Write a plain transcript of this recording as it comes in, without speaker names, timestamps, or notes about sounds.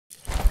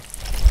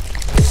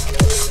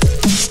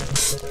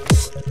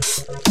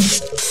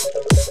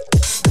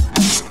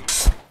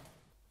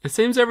It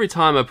seems every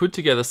time I put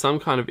together some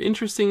kind of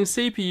interesting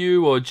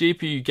CPU or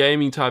GPU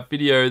gaming type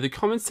video, the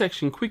comments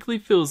section quickly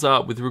fills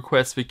up with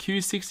requests for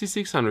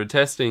Q6600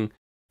 testing.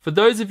 For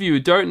those of you who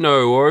don't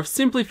know or have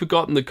simply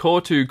forgotten the Core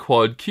 2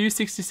 Quad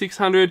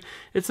Q6600,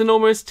 it's an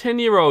almost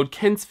 10-year-old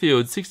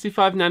Kensfield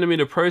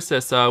 65nm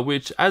processor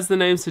which, as the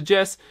name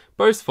suggests,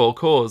 boasts 4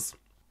 cores.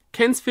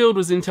 Kensfield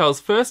was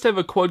Intel's first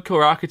ever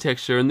quad-core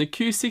architecture, and the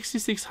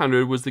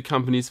Q6600 was the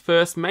company's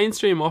first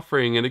mainstream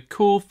offering at a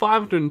cool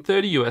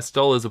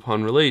 $530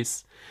 upon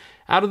release.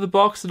 Out of the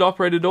box, it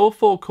operated all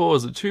 4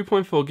 cores at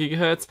 2.4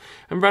 GHz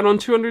and ran on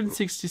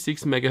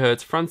 266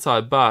 MHz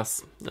frontside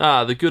bus.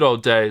 Ah, the good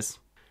old days.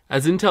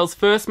 As Intel's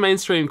first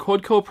mainstream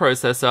quad-core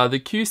processor, the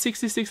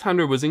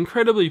Q6600 was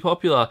incredibly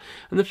popular,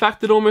 and the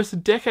fact that almost a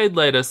decade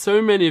later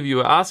so many of you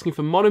are asking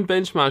for modern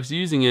benchmarks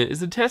using it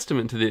is a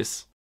testament to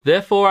this.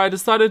 Therefore, I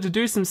decided to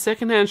do some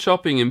secondhand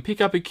shopping and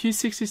pick up a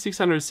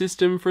Q6600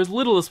 system for as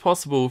little as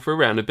possible for a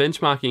round of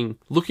benchmarking.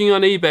 Looking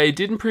on eBay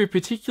didn't prove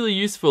particularly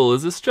useful,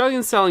 as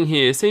Australians selling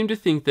here seem to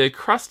think their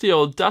crusty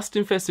old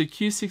dust-infested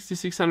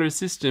Q6600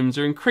 systems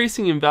are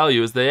increasing in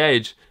value as they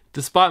age.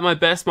 Despite my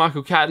best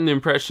Michael Caton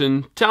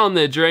impression, tell them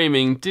they're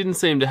dreaming didn't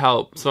seem to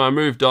help, so I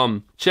moved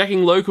on.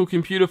 Checking local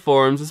computer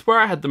forums is where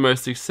I had the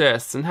most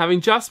success, and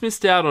having just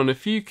missed out on a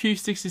few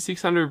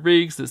Q6600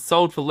 rigs that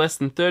sold for less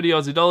than 30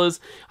 Aussie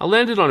dollars, I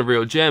landed on a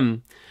real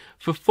gem.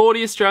 For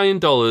 40 Australian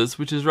dollars,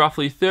 which is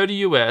roughly 30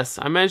 US,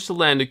 I managed to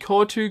land a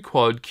Core 2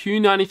 Quad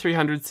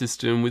Q9300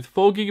 system with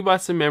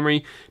 4GB of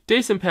memory,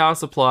 decent power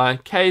supply,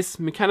 case,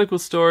 mechanical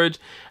storage,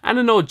 and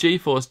an old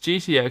GeForce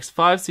GTX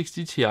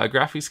 560 Ti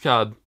graphics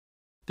card.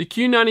 The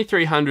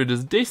Q9300 is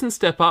a decent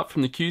step up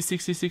from the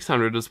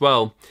Q6600 as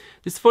well.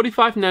 This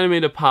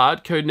 45nm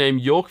part,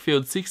 codenamed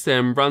Yorkfield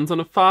 6M, runs on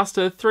a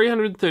faster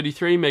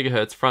 333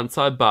 MHz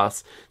frontside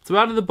bus, so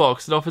out of the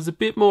box it offers a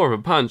bit more of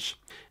a punch.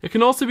 It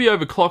can also be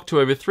overclocked to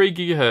over 3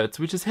 GHz,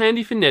 which is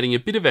handy for netting a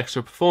bit of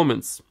extra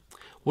performance.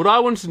 What I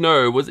wanted to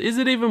know was, is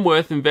it even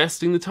worth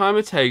investing the time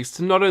it takes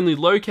to not only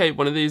locate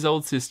one of these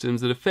old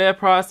systems at a fair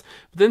price,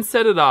 but then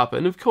set it up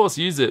and of course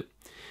use it?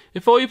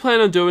 If all you plan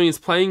on doing is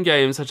playing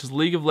games such as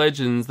League of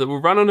Legends that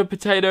will run on a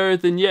potato,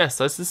 then yes,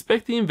 I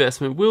suspect the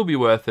investment will be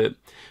worth it.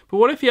 But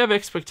what if you have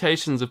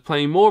expectations of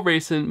playing more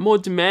recent, more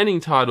demanding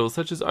titles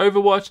such as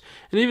Overwatch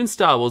and even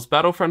Star Wars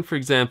Battlefront, for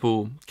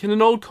example? Can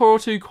an old Core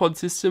 2 Quad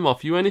system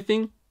offer you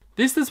anything?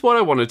 This is what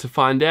I wanted to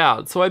find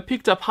out, so I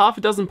picked up half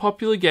a dozen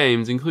popular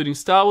games including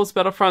Star Wars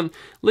Battlefront,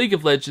 League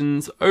of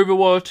Legends,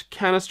 Overwatch,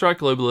 Counter-Strike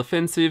Global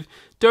Offensive,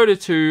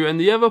 Dota 2 and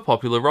the ever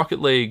popular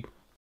Rocket League.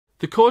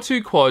 The Core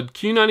 2 Quad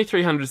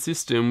Q9300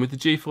 system with the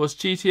GeForce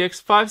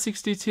GTX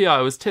 560 Ti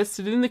was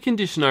tested in the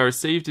condition I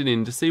received it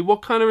in to see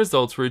what kind of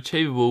results were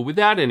achievable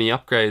without any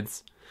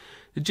upgrades.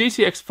 The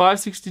GTX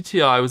 560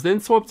 Ti was then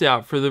swapped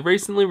out for the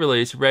recently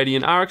released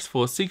Radeon RX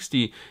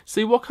 460 to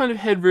see what kind of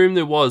headroom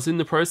there was in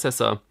the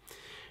processor.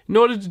 In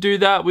order to do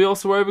that, we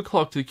also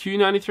overclocked the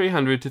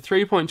Q9300 to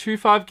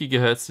 3.25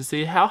 GHz to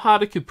see how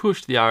hard it could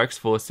push the RX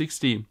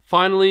 460.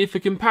 Finally, for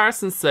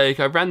comparison's sake,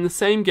 I ran the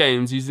same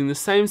games using the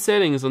same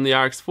settings on the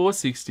RX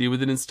 460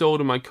 with it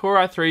installed on my Core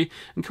i3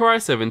 and Core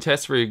i7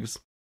 test rigs.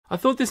 I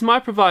thought this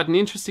might provide an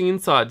interesting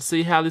insight to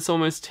see how this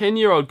almost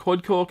 10-year-old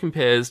quad-core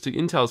compares to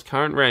Intel's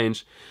current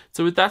range.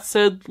 So with that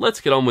said,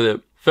 let's get on with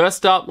it.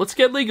 First up, let's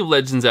get League of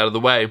Legends out of the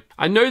way.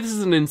 I know this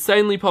is an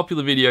insanely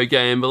popular video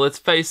game, but let's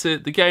face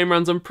it, the game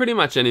runs on pretty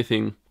much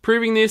anything.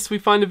 Proving this, we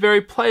find a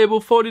very playable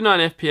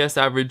 49 FPS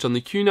average on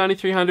the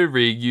Q9300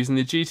 rig using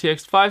the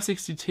GTX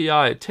 560 Ti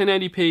at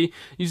 1080p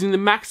using the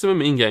maximum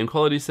in-game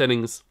quality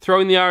settings.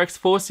 Throwing the RX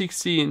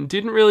 460 in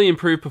didn't really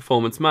improve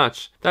performance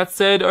much. That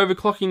said,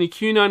 overclocking the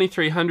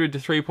Q9300 to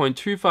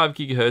 3.25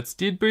 GHz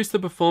did boost the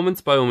performance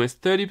by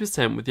almost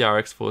 30% with the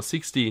RX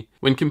 460.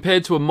 When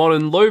compared to a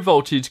modern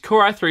low-voltage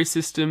Core i3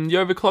 system, the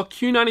overclocked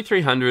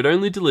Q9300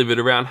 only delivered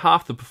around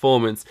half the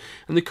performance,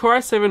 and the Core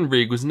i7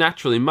 rig was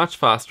naturally much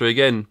faster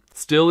again.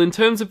 Still, in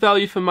terms of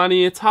value for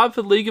money, it's hard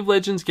for League of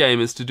Legends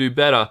gamers to do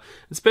better,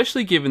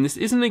 especially given this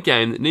isn't a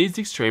game that needs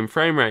extreme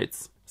frame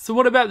rates. So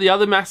what about the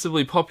other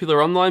massively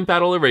popular online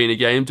battle arena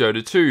game,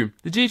 Dota 2?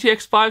 The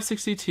GTX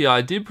 560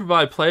 Ti did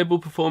provide playable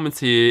performance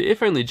here,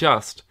 if only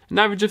just. An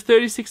average of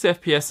 36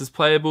 FPS is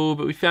playable,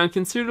 but we found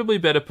considerably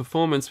better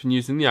performance when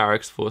using the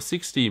RX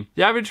 460.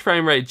 The average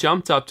frame rate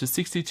jumped up to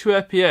 62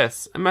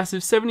 FPS, a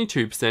massive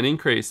 72%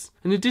 increase.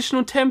 An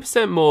additional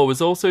 10% more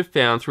was also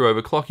found through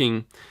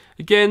overclocking.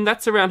 Again,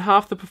 that's around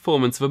half the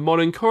performance of a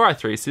modern Core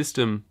i3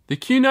 system. The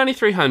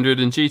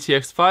Q9300 and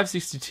GTX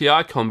 560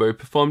 Ti combo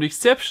performed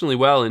exceptionally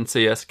well in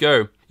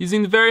CSGO.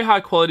 Using the very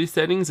high quality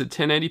settings at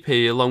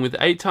 1080p along with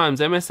 8x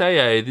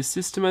MSAA, this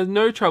system has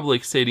no trouble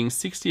exceeding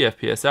 60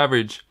 FPS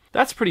average.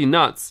 That's pretty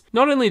nuts.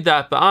 Not only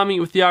that, but arming it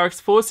with the RX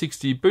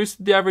 460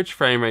 boosted the average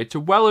frame rate to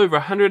well over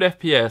 100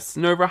 FPS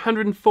and over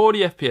 140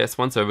 FPS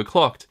once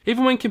overclocked.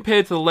 Even when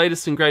compared to the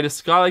latest and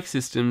greatest Skylake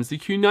systems, the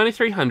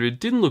Q9300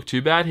 didn't look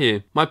too bad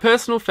here. My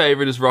personal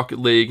favourite is Rocket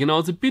League, and I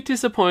was a bit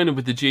disappointed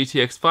with the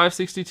GTX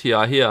 560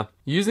 Ti here.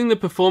 Using the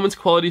performance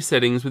quality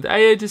settings with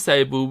AA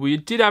disabled, we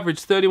did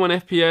average 31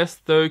 FPS,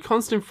 though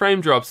constant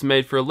frame drops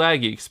made for a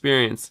laggy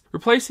experience.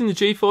 Replacing the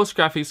GeForce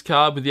graphics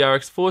card with the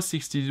RX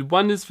 460 did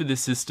wonders for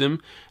this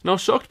system, and I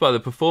was shocked by the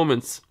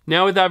performance.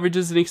 Now with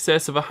averages in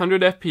excess of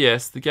 100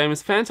 FPS, the game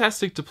is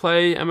fantastic to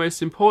play and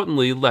most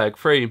importantly,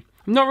 lag-free.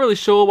 I'm not really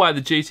sure why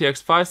the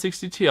GTX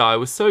 560 Ti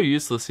was so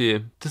useless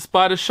here.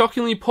 Despite a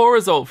shockingly poor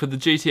result for the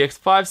GTX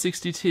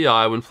 560 Ti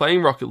when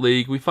playing Rocket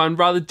League, we find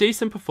rather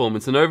decent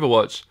performance in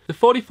Overwatch. The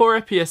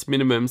 44 FPS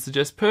minimum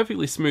suggests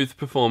perfectly smooth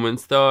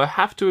performance, though I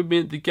have to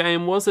admit the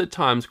game was at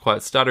times quite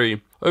stuttery.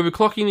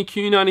 Overclocking the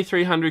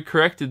Q9300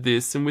 corrected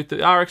this, and with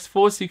the RX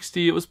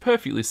 460 it was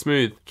perfectly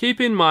smooth.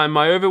 Keep in mind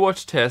my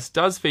Overwatch test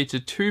does feature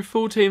 2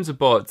 full teams of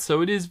bots,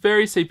 so it is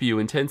very CPU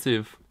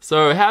intensive.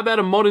 So how about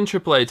a modern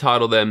AAA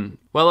title then?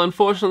 Well,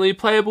 unfortunately,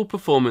 playable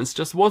performance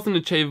just wasn't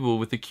achievable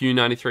with the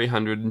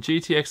Q9300 and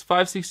GTX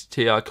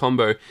 560 Ti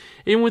combo,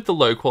 even with the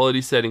low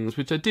quality settings,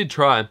 which I did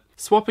try.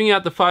 Swapping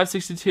out the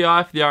 560 Ti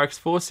for the RX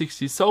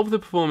 460 solved the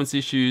performance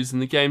issues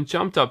and the game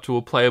jumped up to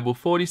a playable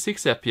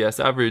 46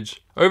 FPS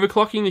average.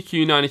 Overclocking the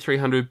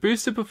Q9300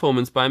 boosted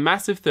performance by a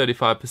massive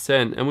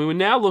 35%, and we were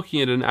now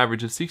looking at an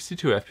average of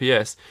 62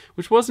 FPS,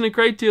 which wasn't a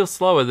great deal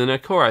slower than a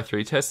Core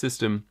i3 test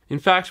system. In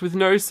fact, with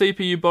no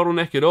CPU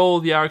bottleneck at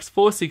all, the RX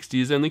 460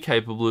 is only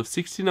capable of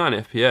 69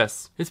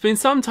 FPS. It's been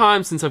some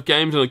time since I've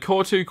gamed on a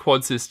Core 2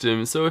 quad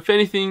system, so if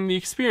anything, the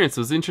experience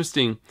was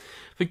interesting.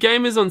 For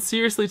gamers on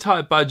seriously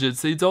tight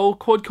budgets, these old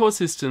quad-core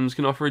systems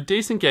can offer a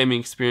decent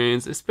gaming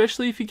experience,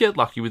 especially if you get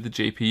lucky with the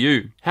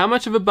GPU. How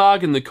much of a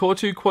bargain the Core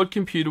 2 quad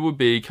computer would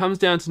be comes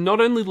down to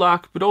not only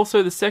luck, but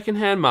also the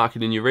second-hand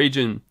market in your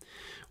region.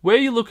 Where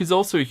you look is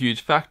also a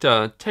huge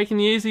factor. Taking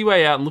the easy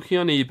way out and looking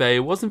on eBay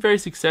wasn't very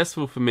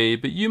successful for me,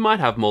 but you might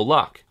have more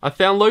luck. I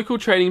found local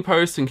trading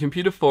posts and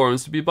computer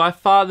forums to be by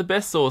far the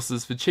best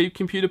sources for cheap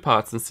computer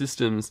parts and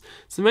systems,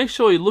 so make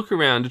sure you look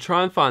around to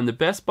try and find the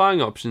best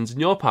buying options in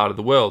your part of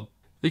the world.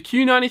 The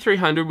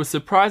Q9300 was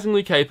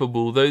surprisingly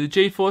capable, though the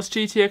GeForce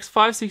GTX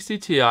 560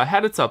 Ti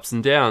had its ups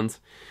and downs.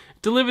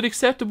 It delivered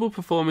acceptable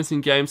performance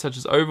in games such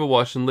as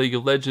Overwatch and League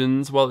of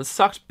Legends, while it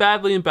sucked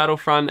badly in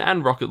Battlefront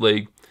and Rocket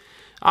League.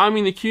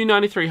 Arming the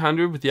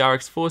Q9300 with the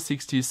RX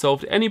 460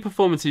 solved any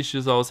performance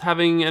issues I was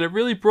having, and it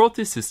really brought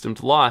this system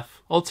to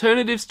life.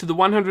 Alternatives to the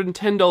 $110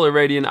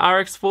 Radeon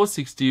RX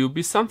 460 would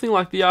be something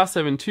like the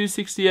R7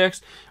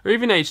 260X or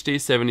even HD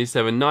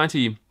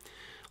 7790.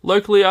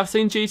 Locally, I've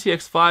seen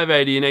GTX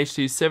 580 and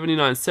HD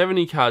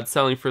 7970 cards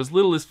selling for as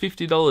little as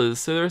 $50,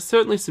 so there are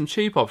certainly some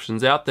cheap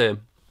options out there.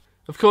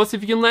 Of course,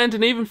 if you can land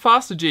an even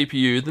faster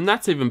GPU, then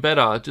that's even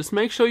better. Just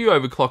make sure you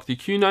overclock the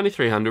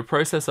Q9300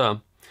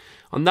 processor.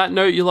 On that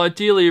note, you'll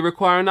ideally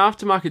require an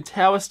aftermarket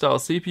tower-style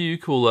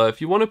CPU cooler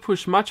if you want to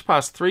push much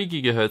past 3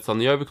 GHz on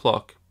the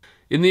overclock.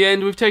 In the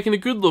end, we've taken a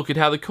good look at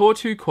how the Core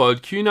 2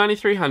 Quad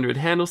Q9300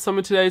 handles some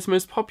of today's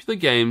most popular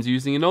games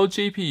using an old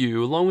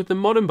GPU along with the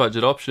modern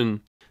budget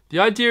option. The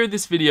idea of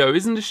this video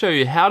isn't to show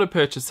you how to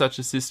purchase such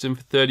a system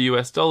for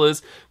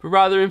 $30 but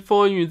rather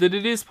inform you that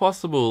it is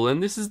possible,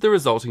 and this is the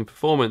resulting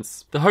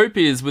performance. The hope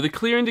is, with a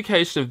clear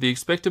indication of the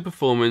expected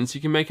performance,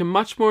 you can make a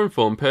much more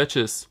informed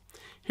purchase.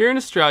 Here in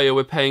Australia,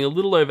 we're paying a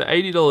little over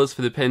 $80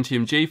 for the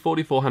Pentium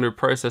G4400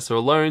 processor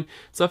alone,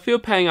 so I feel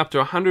paying up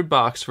to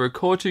 $100 for a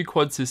Core 2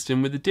 quad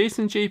system with a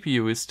decent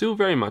GPU is still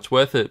very much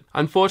worth it.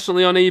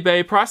 Unfortunately, on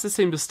eBay, prices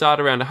seem to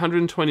start around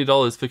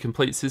 $120 for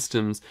complete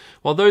systems,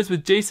 while those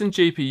with decent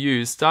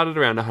GPUs start at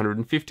around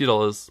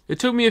 $150. It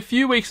took me a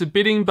few weeks of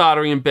bidding,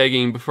 bartering and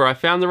begging before I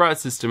found the right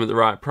system at the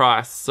right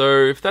price,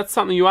 so if that's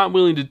something you aren't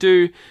willing to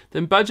do,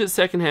 then budget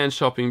secondhand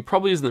shopping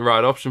probably isn't the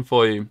right option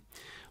for you.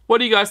 What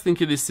do you guys think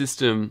of this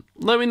system?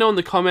 Let me know in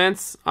the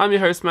comments. I'm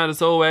your host Matt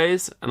as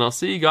always, and I'll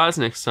see you guys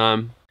next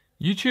time.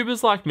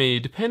 YouTubers like me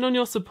depend on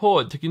your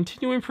support to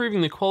continue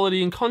improving the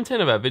quality and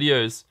content of our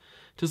videos.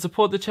 To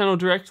support the channel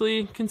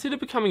directly, consider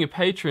becoming a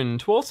patron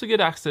to also get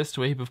access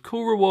to a heap of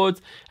cool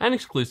rewards and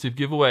exclusive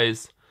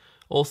giveaways.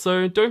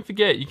 Also, don't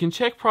forget you can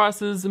check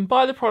prices and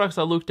buy the products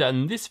I looked at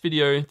in this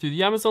video through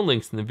the Amazon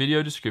links in the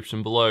video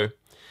description below.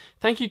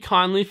 Thank you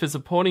kindly for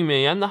supporting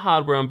me and the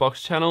Hardware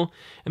Unboxed channel.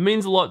 It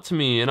means a lot to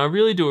me and I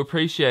really do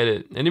appreciate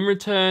it, and in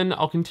return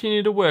I'll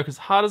continue to work as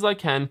hard as I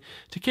can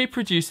to keep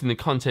producing the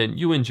content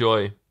you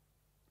enjoy.